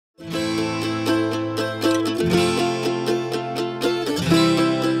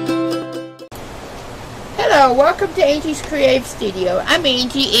Hello, welcome to Angie's Creative Studio. I'm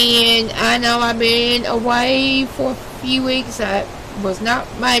Angie, and I know I've been away for a few weeks. That was not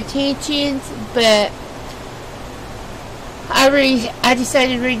my intentions, but I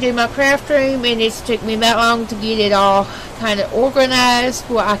decided to redo my craft room, and it's took me that long to get it all kind of organized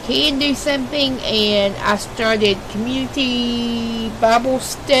where I can do something. And I started community Bible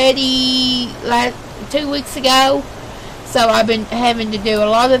study 2 weeks ago, so I've been having to do a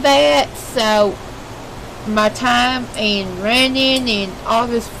lot of that. So my time and running and all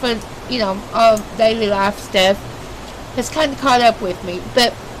this fun, all daily life stuff has kind of caught up with me.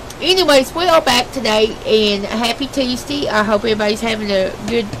 But anyways, we are back today, and happy Tuesday. I hope everybody's having a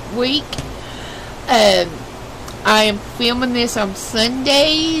good week. I am filming this on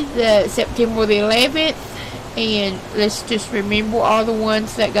Sunday, September the 11th, and let's just remember all the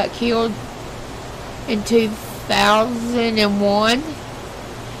ones that got killed in 2001.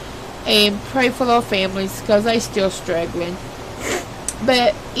 And pray for their families, because they're still struggling.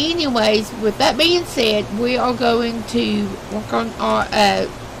 But anyways, with that being said, we are going to work on our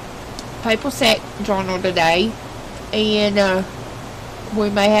paper sack journal today. And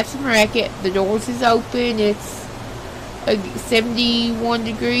we may have some racket. The doors is open. It's 71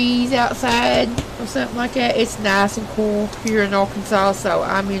 degrees outside or something like that. It's nice and cool here in Arkansas, so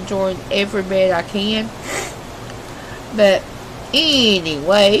I'm enjoying every bit I can. But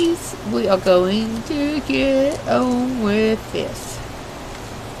anyways, we are going to get on with this.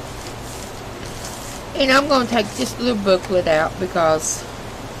 And I'm going to take just a little booklet out because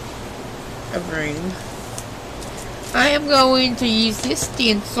of room. I am going to use this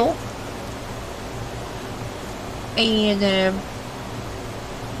stencil. And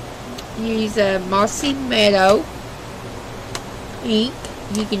use a Mossy Meadow ink.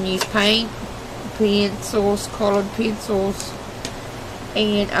 You can use paint, pencils, colored pencils.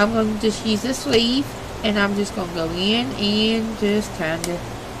 And I'm going to just use the sleeve, and I'm just going to go in and just kind of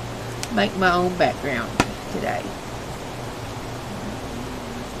make my own background today.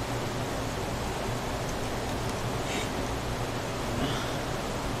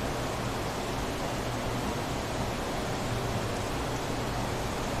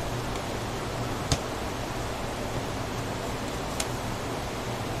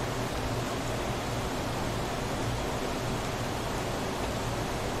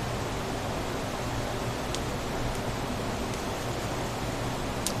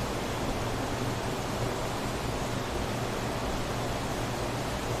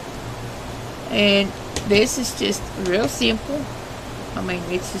 And this is just real simple. I mean,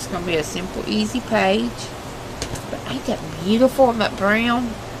 it's just going to be a simple, easy page. But ain't that beautiful on that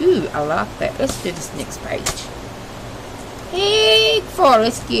brown? Ooh, I like that. Let's do this next page. Heck for,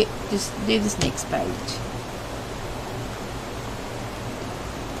 let's just do this next page.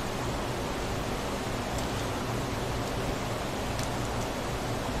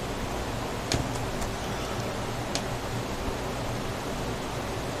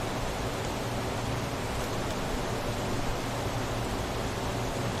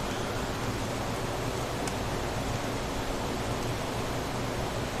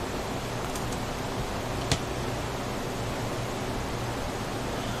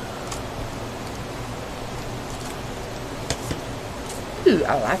 Ooh,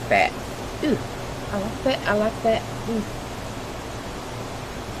 I like that. Ooh, I like that. I like that. Ooh.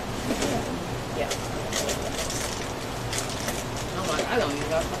 Yeah. Oh my, I don't even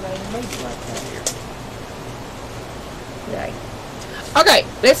know if I'm going to make like that here. Right. Okay,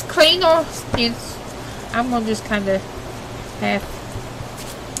 let's clean our stencil. I'm going to just kind of half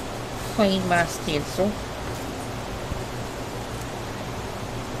clean my stencil.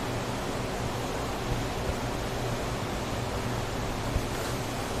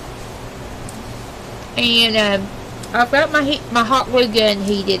 And I've got my hot glue gun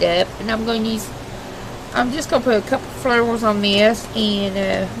heated up, and I'm just going to put a couple flowers on this, and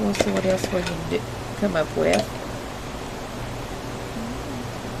we'll see what else we can come up with.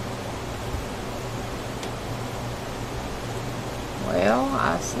 Well,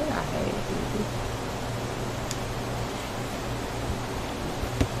 I said I had it heated.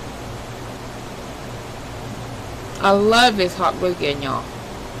 I love this hot glue gun, y'all.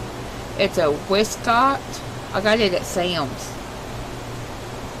 It's a Westcott. I got it at Sam's.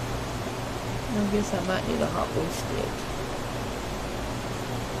 I guess I might need a hot glue stick.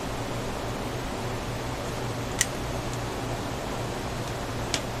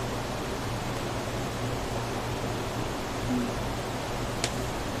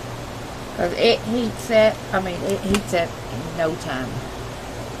 Because it heats up, it heats up in no time.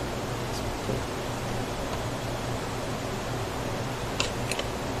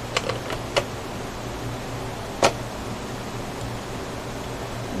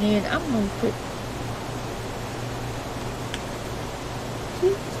 And then I'm going to put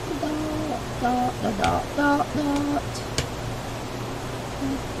just a dot, dot, dot, dot, dot,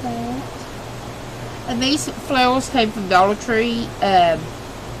 like that. And these flowers came from Dollar Tree. I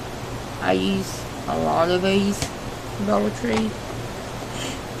use a lot of these from Dollar Tree.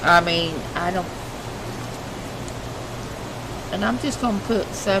 I mean, I don't. And I'm just going to put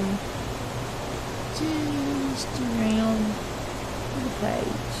some just around the page.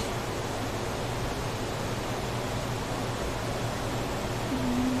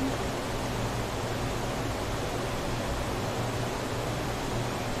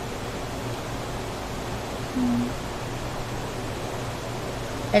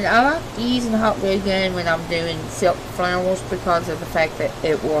 And I like using hot glue gun when I'm doing silk flowers because of the fact that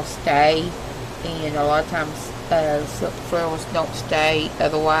it will stay, and a lot of times silk flowers don't stay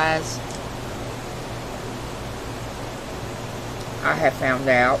otherwise. I have found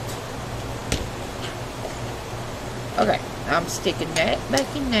out. Okay, I'm sticking that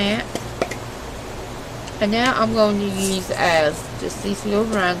back in that. And now I'm going to use just these little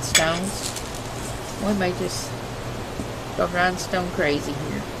rhinestones. One may just go rhinestone crazy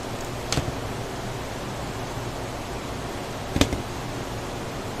here.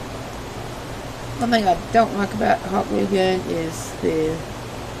 One thing I don't like about hot glue gun is the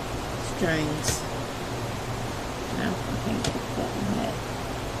strings. No, I can't put that in that.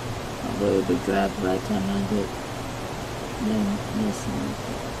 Hot glue will be dry by the time I get done messing with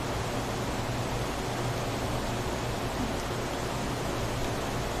it.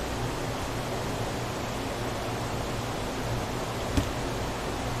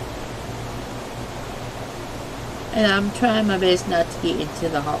 And I'm trying my best not to get into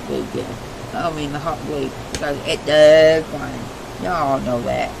the hot glue gun. I mean the hot glue, because it does burn. Y'all know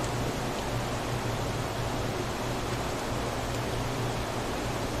that.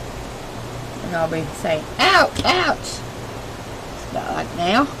 And I'll be saying, ouch, ouch. It's not like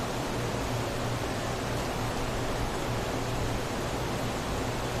now.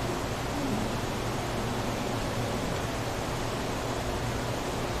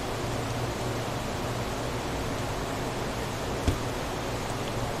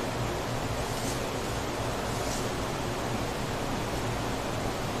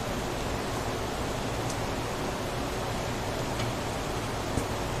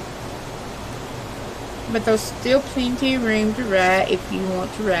 But there's still plenty of room to write if you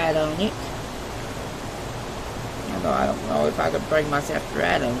want to write on it. Although I don't know if I could bring myself to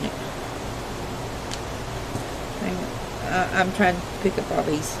write on it. I'm trying to pick up all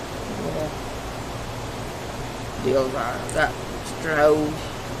these little deals I got strode.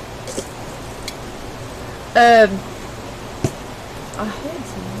 I had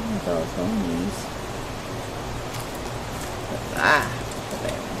some more of those on these.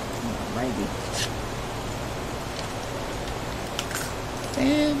 Maybe.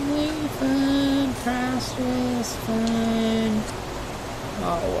 Family fun, priceless fun,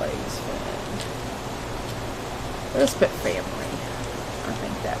 always fun. Let's put family. I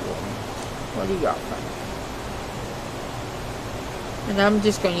think that will. What do y'all think? And I'm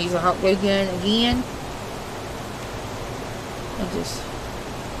just going to use a hot glue gun again. And just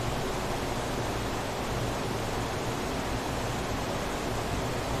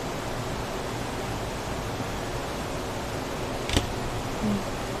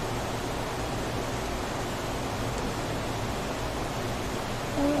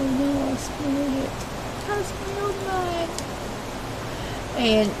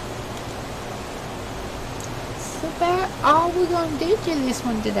and that's about all we're going to do to this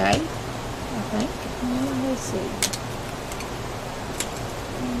one today, I think. Let's see.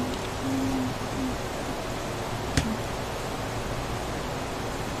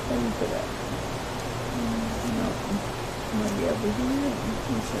 Let me put that. Maybe over here.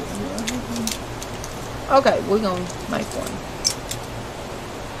 Okay, we're going to make one.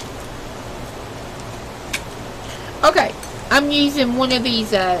 Okay. I'm using one of these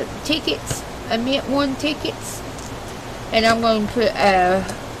tickets, Mint One tickets, and I'm going to put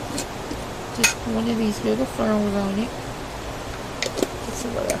just one of these little flowers on it. Let's see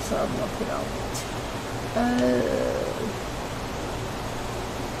what else I'm going to put on it.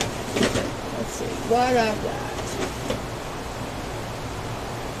 Let's see what I've got.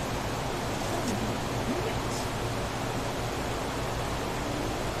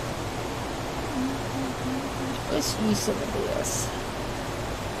 Let's use some of this.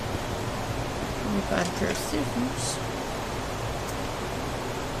 Let me find a pair of scissors.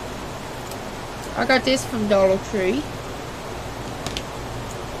 I got this from Dollar Tree.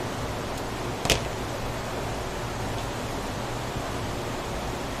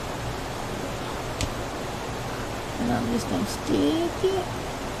 just gonna stick it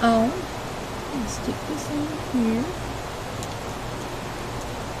on and stick this on here.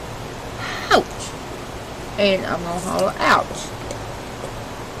 Ouch! And I'm gonna holler ouch.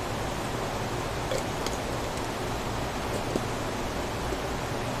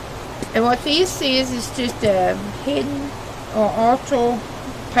 And what this is just a hidden or ultra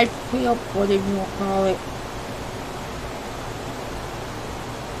paper clip, whatever you want to call it.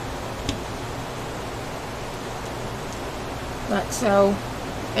 Like so.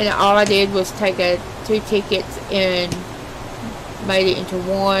 And all I did was take two tickets and made it into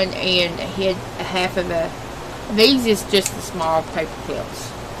one and hid half of the. These is just the small paper clips.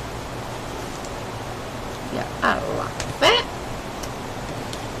 Yeah, I like that.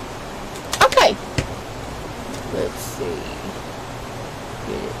 Okay. Let's see.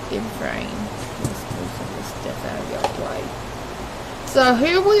 Get it in frame. Let's move some of this stuff out of y'all's way. So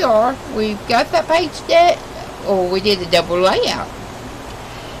here we are. We've got that page deck. Or we did a double layout.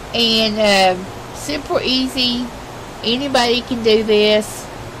 And simple, easy. Anybody can do this.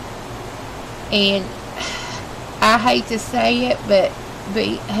 And I hate to say it, but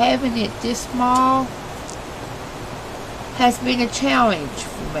having it this small has been a challenge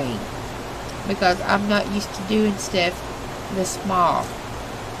for me. Because I'm not used to doing stuff this small.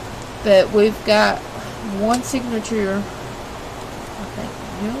 But we've got one signature, I think,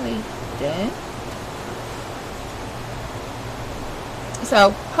 really done.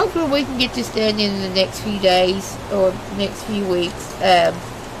 So hopefully we can get this done in the next few days or next few weeks.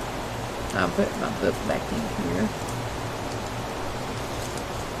 I'll put my book back in here.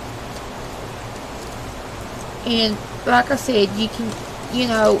 And like I said, you can, you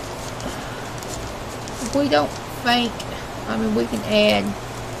know, if we don't think, I mean, we can add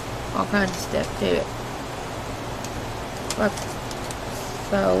all kinds of stuff to it. Like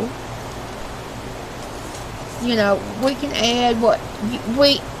so. You know, we can add what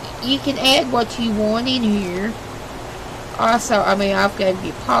you can add what you want in here. Also, I mean, I've got to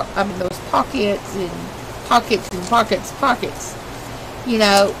get those pockets and pockets and pockets. You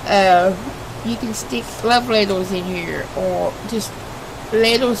know, you can stick love letters in here or just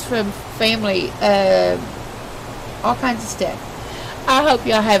letters from family, all kinds of stuff. I hope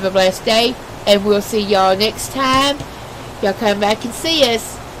y'all have a blessed day, and we'll see y'all next time. Y'all come back and see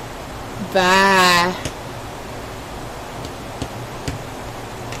us. Bye.